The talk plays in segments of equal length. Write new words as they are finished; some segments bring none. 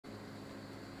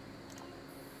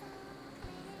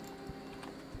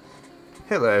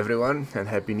Hello everyone and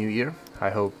Happy New Year. I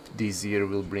hope this year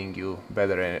will bring you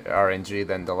better RNG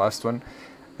than the last one.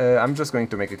 I'm just going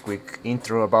to make a quick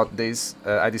intro about this.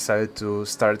 I decided to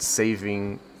start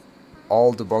saving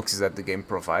all the boxes that the game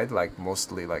provide, like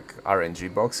mostly like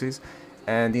RNG boxes,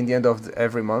 and in the end of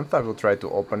every month I will try to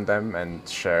open them and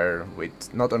share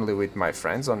with not only with my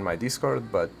friends on my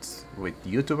Discord but with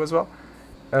YouTube as well.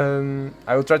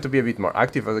 I will try to be a bit more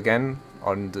active again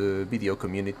on the BDO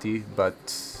community,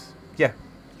 but yeah,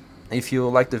 if you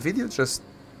like the video, just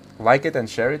like it and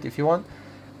share it if you want,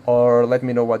 or let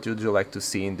me know what you'd like to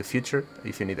see in the future.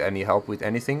 If you need any help with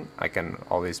anything, I can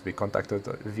always be contacted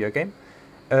via game.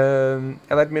 And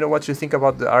let me know what you think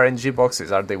about the RNG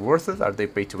boxes. Are they worth it? Are they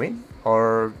pay to win?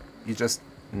 Or you just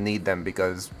need them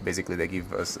because basically they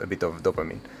give us a bit of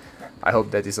dopamine? I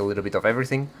hope that is a little bit of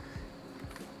everything.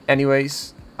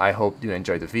 Anyways, I hope you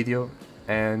enjoyed the video,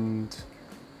 and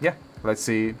yeah, let's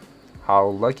see how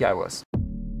lucky I was.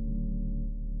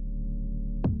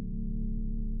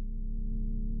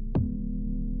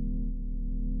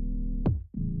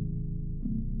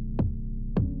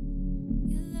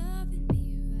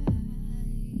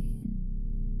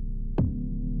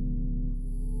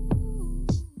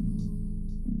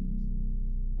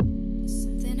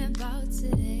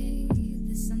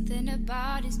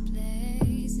 About his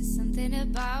place, there's something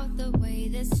about the way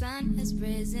the sun has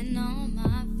risen on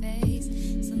my face,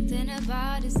 something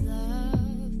about his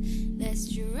love that's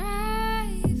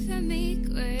driving me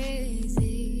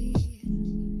crazy.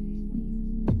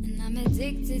 And I'm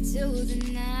addicted to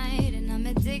the night, and I'm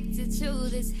addicted to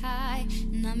this high,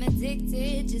 and I'm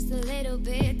addicted just a little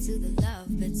bit to the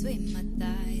love between my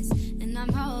thighs. And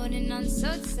I'm holding on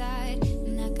so tight,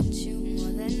 and I can chew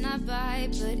more than I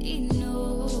bite, but he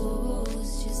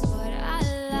knows just what I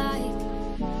like.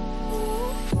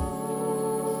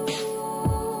 Ooh,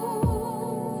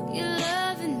 you're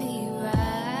loving me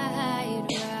right,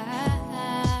 right.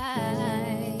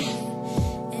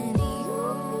 And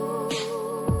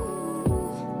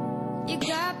you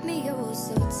got me oh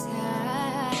so tight.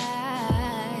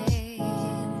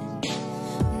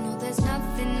 No, there's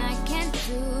nothing I can't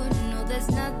do. No, there's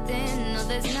nothing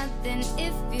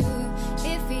if you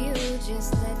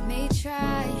just let me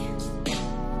try.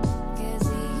 Cause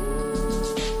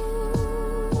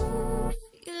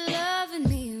you're loving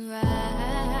me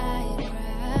right,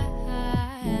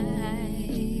 right.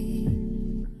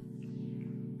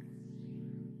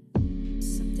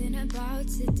 Something about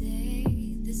today,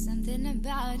 there's something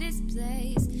about his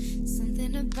place,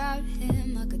 something about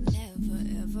him I could never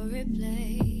ever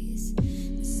replace.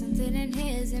 There's something in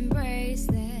his embrace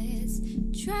that's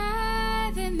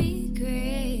driving me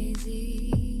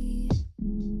crazy.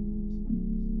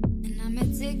 And I'm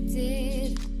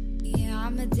addicted, yeah,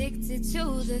 I'm addicted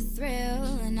to the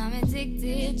thrill. And I'm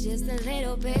addicted just a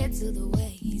little bit to the way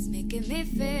he's making me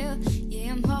feel.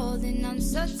 Yeah, I'm holding on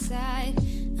so tight,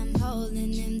 I'm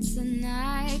holding him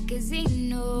tonight, cause he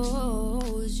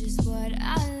knows just what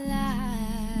I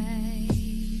like,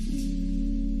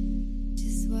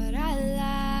 just what I like.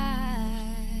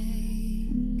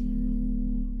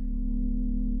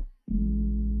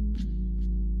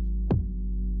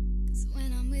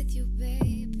 You,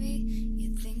 baby,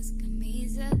 your things come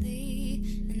easily,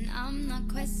 and I'm not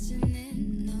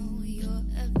questioning, no, your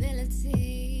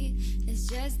ability. It's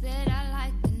just that I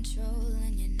like control,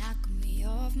 and you're knocking me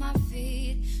off my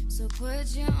feet. So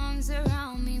put your arms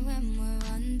around me when we're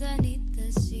underneath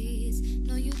the sheets.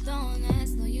 No, you don't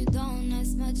ask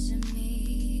much of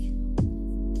me.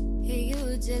 Hey,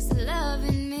 you just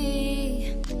loving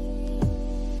me.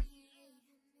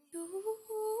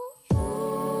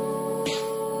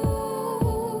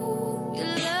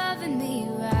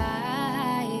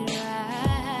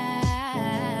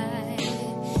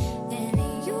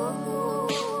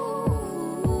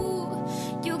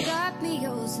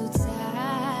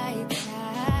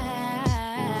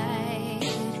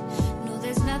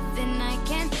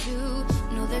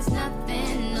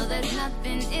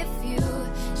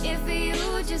 If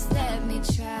you just let me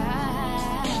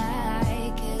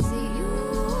try, cause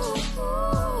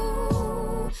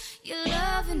you're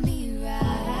loving me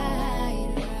right,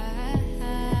 right.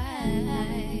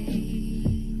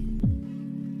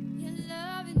 You're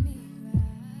loving me right, loving me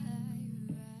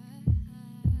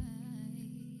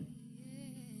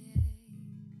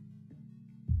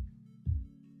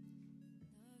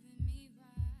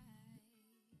right.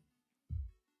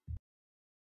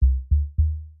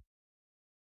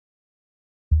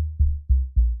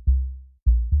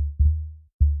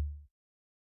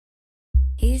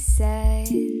 He said,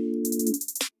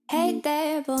 hey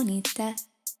there, bonita.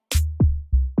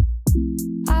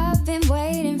 I've been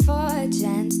waiting for a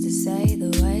chance to say the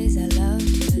ways I love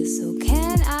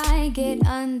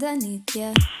underneath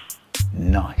you.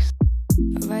 Nice.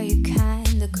 Or are you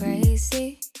kinda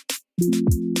crazy?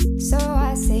 So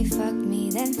I say fuck me,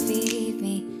 then feed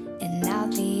me, and I'll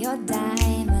be your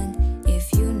diamond.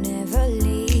 If you never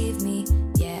leave me,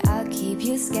 yeah, I'll keep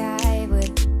you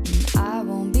skyward. And I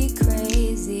won't be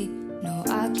crazy, no,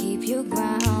 I'll keep you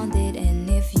grounded. And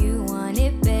if you want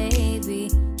it, baby,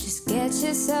 just get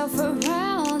yourself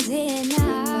around here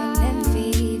now. Fuck, then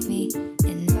feed me,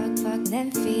 and fuck,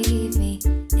 then feed me,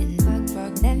 and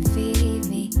fuck, then feed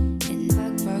me, and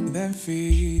fuck, then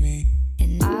feed me.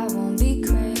 and I won't be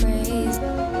crazy.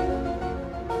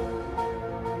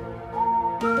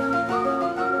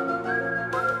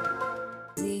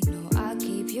 No, I'll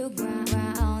keep you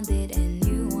grounded, and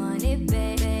you want it,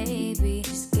 baby.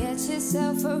 Just get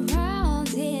yourself around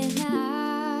here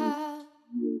now.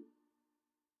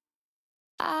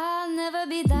 I'll never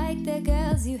be like the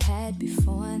girls you had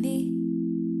before me,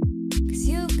 'cause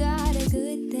you got a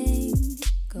good thing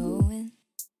going.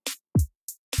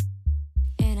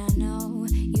 And I know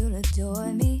you'll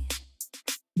adore me.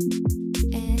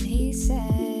 And he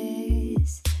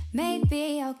says,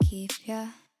 maybe I'll keep ya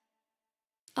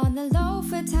on the low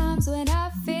for times when I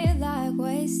feel like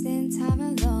wasting time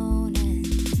alone. And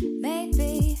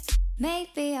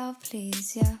maybe I'll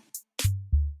please ya,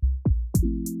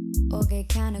 or get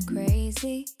kinda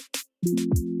crazy.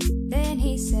 Then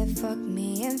he said, fuck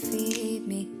me and feed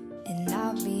me, and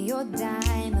I'll be your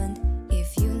diamond. If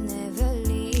you never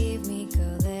leave me,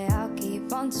 girl, then I'll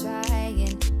keep on trying.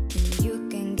 And you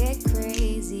can get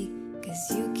crazy, 'cause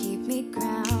you keep me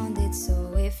grounded. So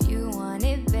if you want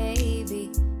it, baby,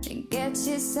 then get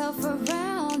yourself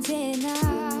around here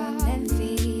now. Fuck, then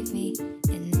feed me,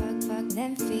 and fuck,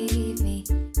 then feed me,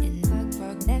 and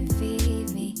fuck, then feed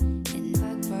me, and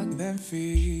fuck, then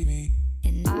feed me.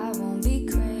 and I won't be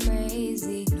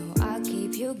crazy, no, I'll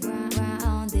keep you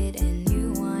grounded. And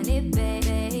you want it,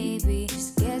 baby,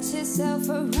 just get yourself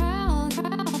around.